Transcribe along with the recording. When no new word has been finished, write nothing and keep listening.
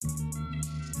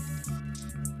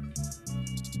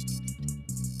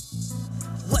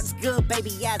What's good, baby?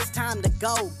 Yeah, it's time to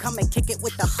go. Come and kick it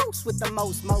with the host with the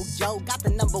most mojo. Got the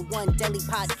 #1 daily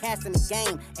podcast in the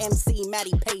game. MC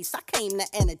Matty Pace, I came to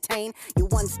entertain. Your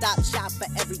one-stop shop for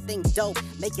everything dope.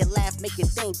 Make you laugh, make you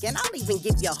think, and I'll even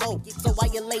give you hope. So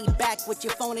while you're laid back with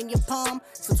your phone in your palm,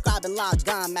 subscribe and log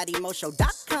on,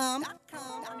 MattyMoShow.com.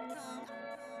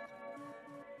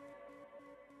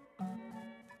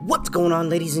 What's going on,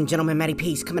 ladies and gentlemen? Matty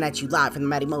Pace coming at you live from the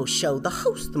Matty Mo Show, the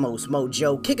host, the most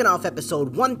mojo, kicking off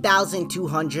episode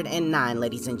 1209,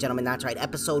 ladies and gentlemen. That's right,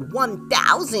 episode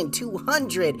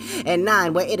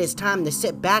 1209, where it is time to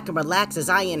sit back and relax as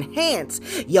I enhance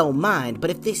your mind. But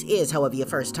if this is, however, your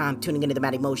first time tuning into the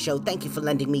Matty Mo Show, thank you for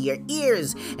lending me your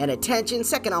ears and attention.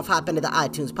 Second off, hop into the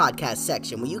iTunes podcast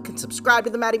section where you can subscribe to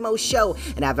the Matty Mo Show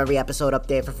and have every episode up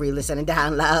there for free listen and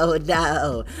download.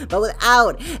 No. But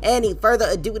without any further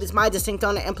ado, it is my distinct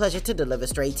honor and pleasure to deliver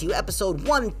straight to you episode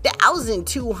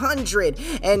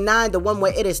 1209, the one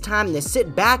where it is time to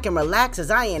sit back and relax as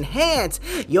I enhance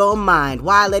your mind.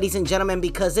 Why, ladies and gentlemen?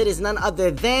 Because it is none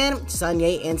other than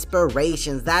Sunyay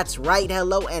Inspirations. That's right.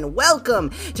 Hello and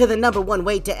welcome to the #1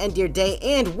 way to end your day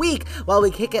and week while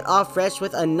we kick it off fresh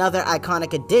with another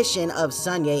iconic edition of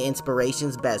Sunyay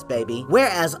Inspirations Best, baby. Where,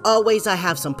 as always, I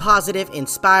have some positive,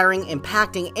 inspiring,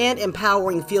 impacting, and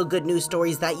empowering feel-good news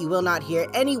stories that you will not hear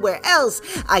anywhere else,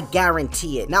 I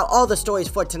guarantee it. Now, all the stories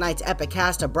for tonight's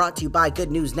Epicast are brought to you by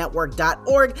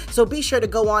goodnewsnetwork.org, so be sure to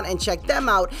go on and check them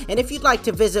out. And if you'd like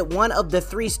to visit one of the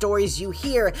 3 stories you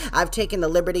hear, I've taken the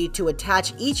liberty to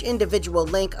attach each individual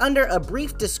link under a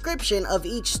brief description of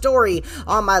each story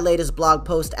on my latest blog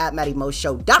post at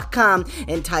mattymoshow.com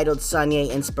entitled Sunyay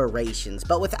Inspirations.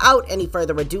 But without any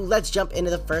further ado, let's jump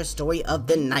into the first story of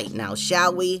the night now,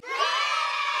 shall we?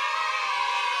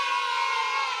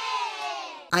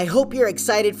 I hope you're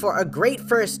excited for a great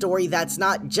first story that's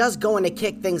not just going to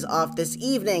kick things off this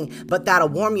evening, but that'll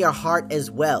warm your heart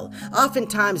as well.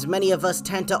 Oftentimes, many of us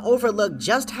tend to overlook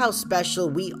just how special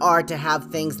we are to have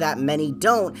things that many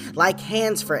don't, like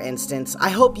hands, for instance. I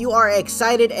hope you are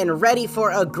excited and ready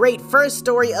for a great first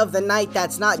story of the night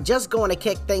that's not just going to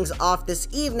kick things off this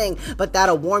evening, but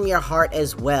that'll warm your heart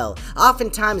as well.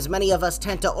 Oftentimes, many of us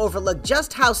tend to overlook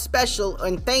just how special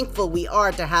and thankful we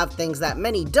are to have things that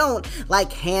many don't,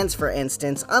 like hands, for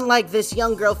instance, unlike this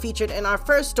young girl featured in our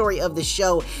first story of the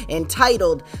show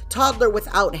entitled Toddler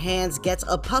Without Hands Gets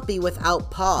a Puppy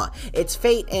Without Paw. It's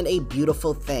Fate and a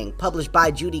Beautiful Thing, published by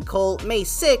Judy Cole, May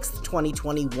 6th,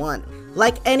 2021.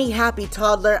 Like any happy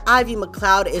toddler, Ivy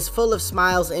McLeod is full of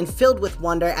smiles and filled with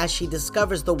wonder as she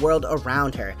discovers the world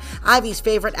around her. Ivy's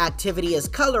favorite activity is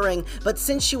coloring, but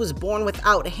since she was born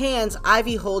without hands,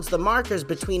 Ivy holds the markers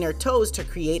between her toes to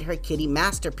create her kitty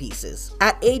masterpieces.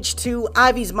 At age 2,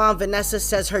 Ivy's mom Vanessa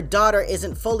says her daughter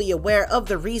isn't fully aware of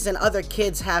the reason other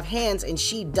kids have hands and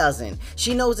she doesn't.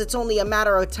 She knows it's only a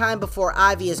matter of time before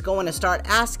Ivy is going to start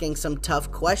asking some tough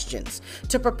questions.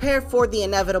 To prepare for the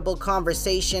inevitable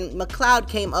conversation, McLeod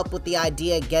came up with the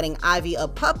idea of getting Ivy a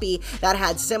puppy that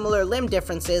had similar limb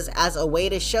differences as a way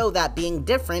to show that being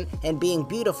different and being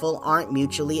beautiful aren't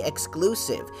mutually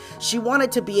exclusive. She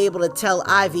wanted to be able to tell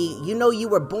Ivy, you know, you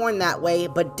were born that way,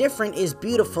 but different is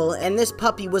beautiful, and this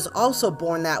puppy was also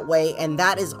born that way, and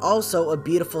that is also a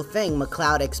beautiful thing,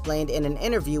 McLeod explained in an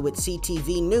interview with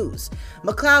CTV News.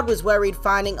 McLeod was worried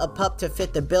finding a pup to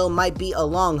fit the bill might be a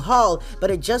long haul,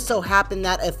 but it just so happened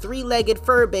that a 3-legged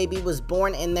fur baby was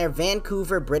born in their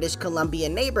Vancouver, British Columbia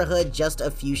neighborhood just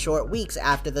a few short weeks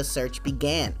after the search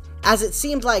began. As it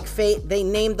seemed like fate, they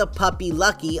named the puppy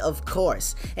Lucky, of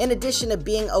course. In addition to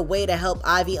being a way to help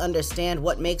Ivy understand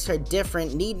what makes her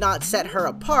different need not set her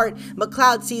apart,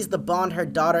 McLeod sees the bond her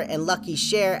daughter and Lucky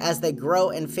share as they grow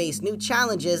and face new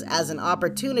challenges as an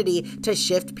opportunity to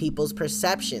shift people's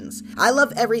perceptions. I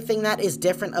love everything that is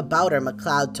different about her,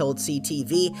 McLeod told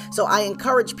CTV, so I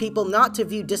encourage people not to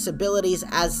view disabilities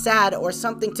as sad or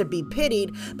something to be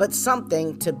pitied, but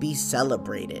something to be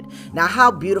celebrated. Now, how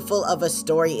beautiful of a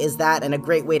story is that, and a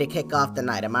great way to kick off the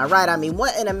night, am I right? I mean,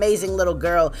 what an amazing little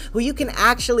girl who you can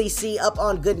actually see up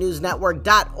on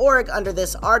goodnewsnetwork.org under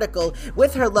this article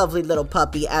with her lovely little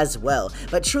puppy as well.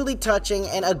 But truly touching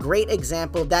and a great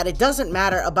example that it doesn't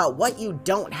matter about what you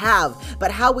don't have,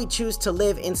 but how we choose to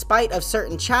live in spite of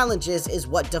certain challenges is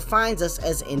what defines us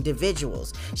as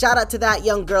individuals. Shout out to that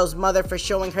young girl's mother for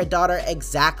showing her daughter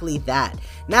exactly that.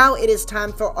 Now it is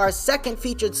time for our second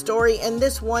featured story, and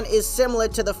this one is similar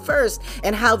to the first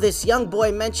and how this young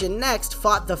boy mentioned next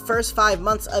fought the first 5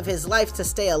 months of his life to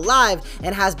stay alive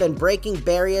and has been breaking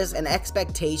barriers and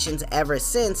expectations ever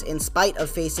since, in spite of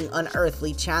facing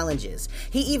unearthly challenges.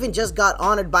 He even just got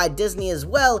honored by Disney as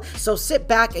well, so sit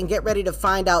back and get ready to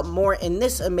find out more in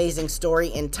this amazing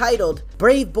story entitled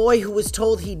Brave Boy Who Was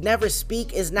Told He'd Never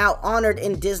Speak is Now Honored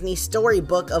in Disney's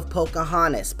Storybook of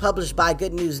Pocahontas, published by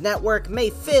Good News Network,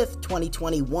 May 5th,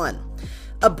 2021.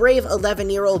 A brave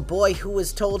 11-year-old boy who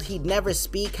was told he'd never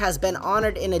speak has been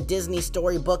honored in a Disney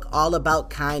storybook all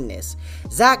about kindness.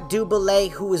 Zach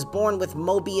Duboulet, who was born with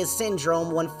Mobius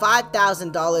syndrome, won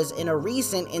 $5,000 in a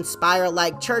recent Inspire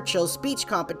Like Churchill speech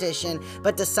competition,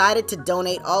 but decided to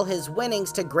donate all his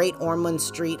winnings to Great Ormond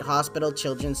Street Hospital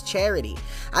Children's Charity.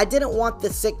 "I didn't want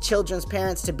the sick children's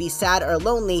parents to be sad or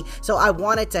lonely, so I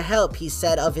wanted to help," he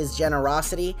said of his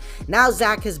generosity. Now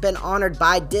Zach has been honored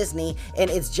by Disney, and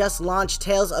it's just launched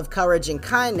Tales of Courage and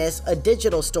Kindness, a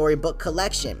digital storybook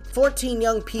collection. 14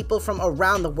 young people from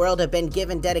around the world have been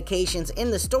given dedications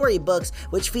in the storybooks,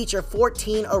 which feature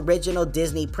 14 original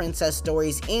Disney princess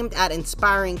stories aimed at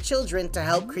inspiring children to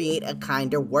help create a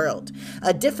kinder world.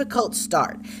 A difficult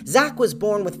start. Zach was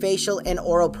born with facial and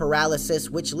oral paralysis,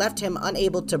 which left him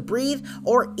unable to breathe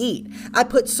or eat. "I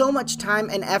put so much time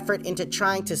and effort into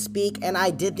trying to speak, and I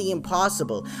did the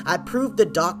impossible. I proved the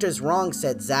doctors wrong,"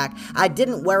 said Zach. "I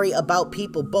didn't worry about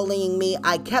people bullying me.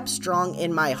 I kept strong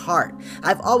in my heart.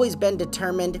 I've always been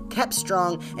determined, kept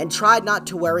strong, and tried not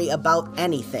to worry about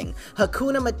anything.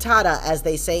 Hakuna Matata, as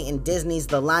they say in Disney's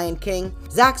The Lion King."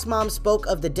 Zach's mom spoke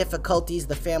of the difficulties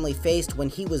the family faced when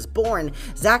he was born.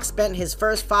 Zach spent his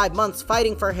first 5 months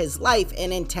fighting for his life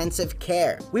in intensive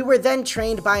care. "We were then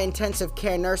trained by intensive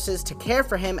care nurses to care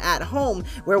for him at home,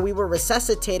 where we were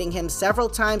resuscitating him several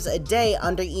times a day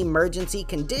under emergency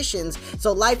conditions,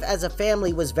 so life as a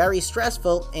family was very stressful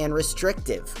and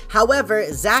restrictive." However,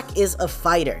 Zach is a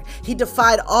fighter. He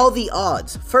defied all the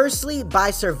odds, firstly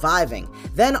by surviving.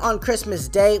 Then on Christmas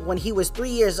Day, when he was 3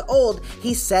 years old,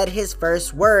 he said his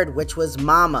first word, which was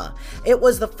mama. It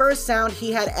was the first sound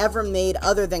he had ever made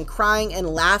other than crying and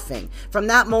laughing. From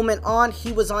that moment on,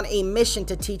 he was on a mission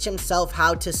to teach himself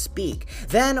how to speak.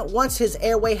 Then, once his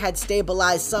airway had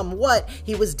stabilized somewhat,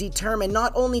 he was determined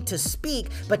not only to speak,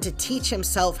 but to teach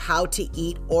himself how to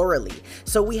eat orally.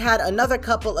 So we had another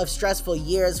couple of stressful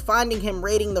years, finding him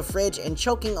raiding the fridge and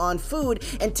choking on food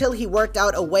until he worked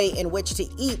out a way in which to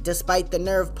eat despite the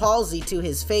nerve palsy to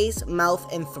his face, mouth,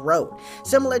 and throat.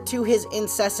 Similar to his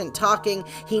incessant talking,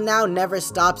 he now never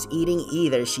stops eating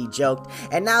either, she joked.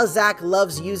 And now Zach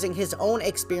loves using his own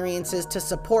experiences to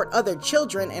support other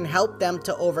children and help them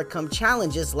to overcome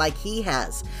challenges like he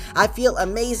has. "I feel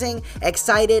amazing,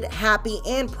 excited, happy,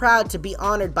 and proud to be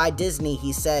honored by Disney,"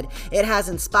 he said. "It has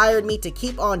inspired me to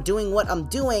keep on doing what I'm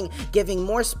doing, giving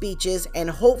more speeches, and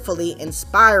hopefully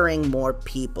inspiring more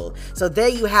people." So there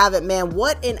you have it, man.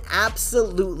 What an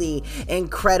absolutely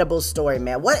incredible story,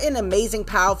 man. What an amazing,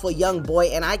 powerful young boy,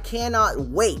 and I cannot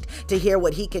wait to hear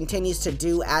what he continues to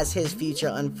do as his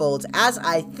future unfolds, as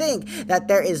I think that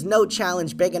there is no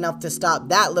challenge big enough to stop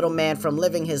that little man from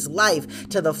living his life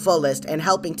to the fullest and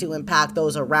helping to impact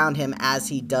those around him as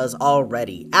he does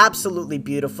already. Absolutely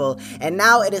beautiful. And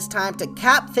now it is time to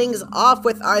cap things off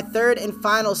with our third and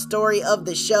final story of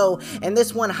the show, and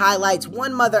this one highlights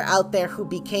one mother out there who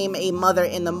became a mother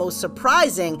in the most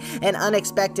surprising and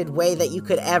unexpected way that you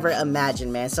could ever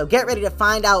imagine, man. So get ready to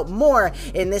find out more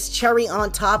in this cherry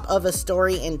on top of a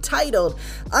story entitled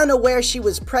 "Unaware She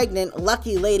Was Pregnant,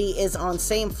 Lucky Lady is on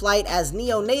Same Flight as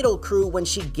Neonatal Crew When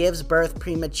She Gives Birth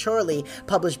Prematurely,"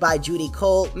 published by Judy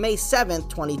Cole, May 7th,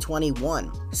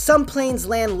 2021. Some planes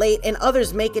land late and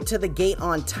others make it to the gate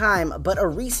on time, but a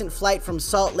recent flight from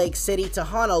Salt Lake City to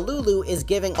Honolulu is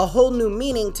giving a whole new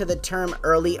meaning to the term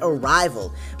early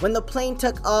arrival. When the plane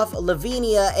took off,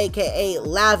 Lavinia, aka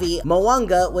Lavi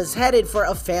Moanga, was headed for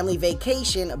a family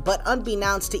vacation, but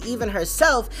unbeknownst to even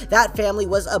herself, that family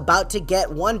was about to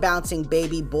get one bouncing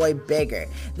baby boy bigger.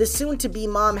 The soon-to-be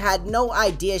mom had no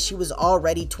idea she was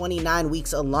already 29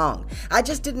 weeks along. "I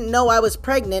just didn't know I was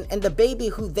pregnant, and the baby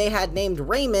who they had named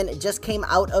Raymond just came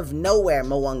out of nowhere,"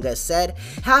 Moanga said.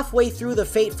 Halfway through the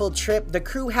fateful trip, the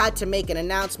crew had to make an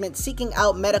announcement seeking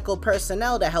out medical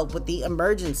personnel to help with the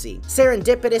emergency.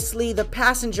 Serendipitously, the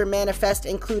passenger manifest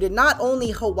included not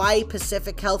only Hawaii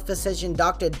Pacific Health physician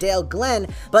Dr. Dale Glenn,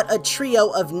 but a trio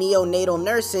of neonatal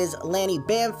nurses, Lanny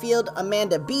Bamfield,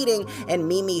 Amanda Beating, and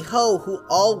Mimi Ho, who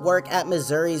all work at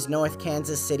Missouri's North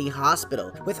Kansas City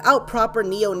Hospital. Without proper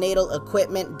neonatal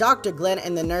equipment, Dr. Glenn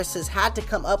and the nurses had to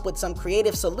come up with some creative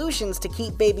creative solutions to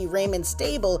keep baby Raymond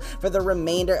stable for the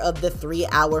remainder of the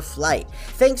 3-hour flight.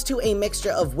 Thanks to a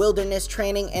mixture of wilderness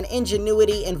training and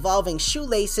ingenuity involving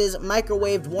shoelaces,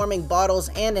 microwaved warming bottles,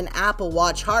 and an Apple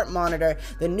Watch heart monitor,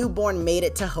 the newborn made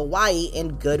it to Hawaii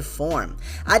in good form.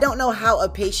 I don't know how a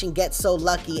patient gets so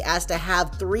lucky as to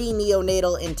have 3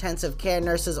 neonatal intensive care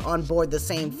nurses on board the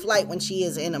same flight when she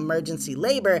is in emergency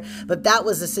labor, but that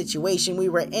was the situation we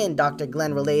were in, Dr.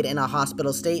 Glenn relayed in a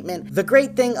hospital statement. The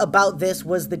great thing about this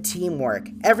was the teamwork.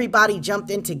 Everybody jumped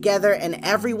in together and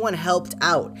everyone helped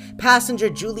out. Passenger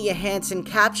Julia Hansen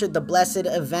captured the blessed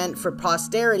event for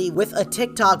posterity with a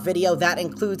TikTok video that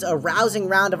includes a rousing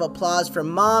round of applause for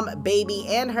mom, baby,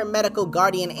 and her medical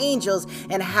guardian angels,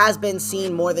 and has been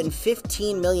seen more than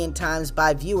 15 million times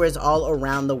by viewers all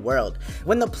around the world.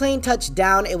 When the plane touched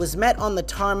down, it was met on the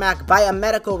tarmac by a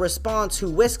medical response who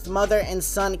whisked mother and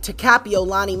son to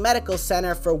Kapiolani Medical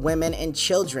Center for Women and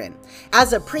Children.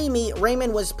 As a preemie,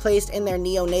 Raymond was placed in their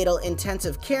neonatal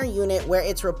intensive care unit where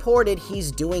it's reported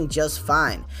he's doing just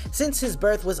fine. Since his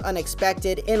birth was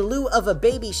unexpected, in lieu of a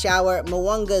baby shower,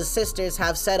 Mwanga's sisters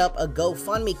have set up a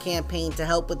GoFundMe campaign to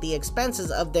help with the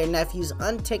expenses of their nephew's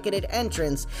unticketed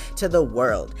entrance to the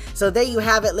world. So there you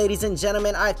have it, ladies and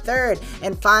gentlemen, our third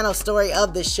and final story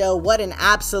of the show. What an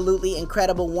absolutely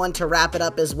incredible one to wrap it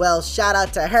up as well. Shout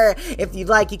out to her. If you'd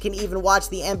like, you can even watch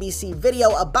the NBC video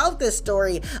about this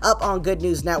story up on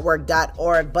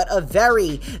goodnewsnetwork.org. But a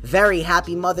very, very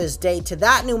happy Mother's Day to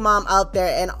that new mom out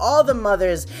there and all the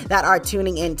mothers that are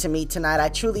tuning in to me tonight. I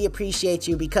truly appreciate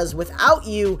you, because without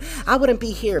you, I wouldn't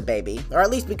be here, baby. Or at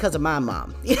least because of my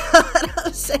mom. You know what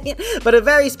I'm saying? But a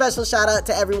very special shout out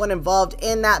to everyone involved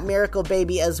in that miracle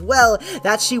baby as well,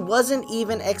 that she wasn't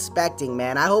even expecting,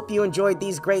 man. I hope you enjoyed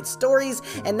these great stories.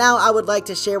 And now I would like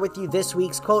to share with you this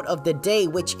week's quote of the day,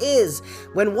 which is,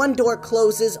 "When one door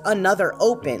closes, another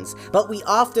opens. But we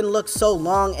often look so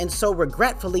long and so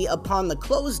regretfully upon the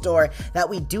closed door that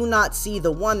we do not see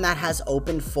the one that has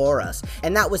opened for us."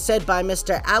 And that was said by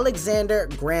Mr. Alexander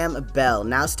Graham Bell.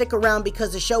 Now stick around,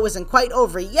 because the show isn't quite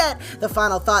over yet. The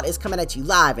final thought is coming at you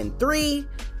live in 3,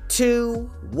 2,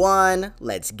 1,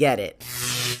 let's get it.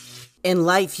 In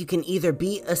life, you can either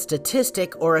be a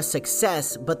statistic or a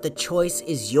success, but the choice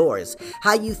is yours.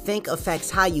 How you think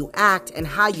affects how you act, and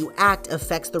how you act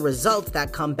affects the results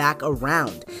that come back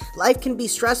around. Life can be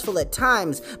stressful at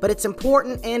times, but it's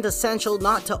important and essential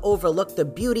not to overlook the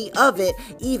beauty of it,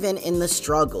 even in the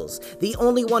struggles. The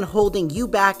only one holding you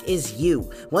back is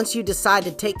you. Once you decide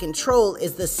to take control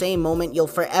is the same moment you'll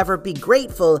forever be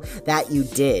grateful that you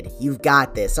did. You've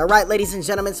got this. All right, ladies and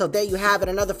gentlemen, so there you have it.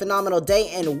 Another phenomenal day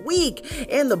and week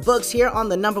in the books here on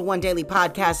the #1 daily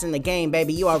podcast in the game,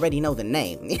 baby. You already know the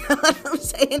name. You know what I'm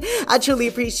saying? I truly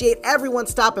appreciate everyone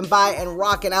stopping by and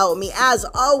rocking out with me as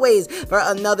always for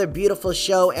another beautiful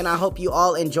show, and I hope you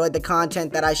all enjoyed the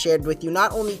content that I shared with you,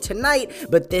 not only tonight,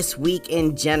 but this week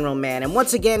in general, man. And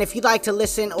once again, if you'd like to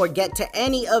listen or get to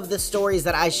any of the stories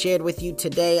that I shared with you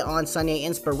today on Sunyay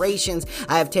Inspirations,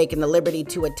 I have taken the liberty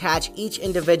to attach each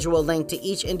individual link to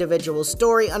each individual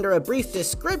story under a brief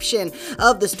description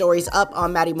of the stories up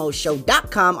on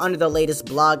mattymoshow.com under the latest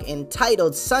blog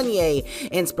entitled Sunyay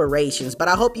Inspirations. But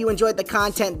I hope you enjoyed the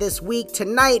content this week,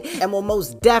 tonight, and will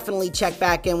most definitely check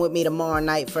back in with me tomorrow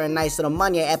night for a nice little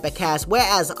Monday Epicast, where,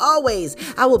 as always,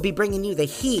 I will be bringing you the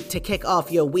heat to kick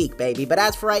off your week, baby. But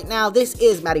as for right now, this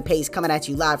is Matty Pace coming at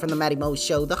you live from the Matty Mo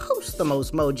Show, the host, the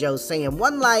most mojo, saying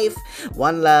one life,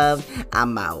 one love,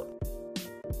 I'm out.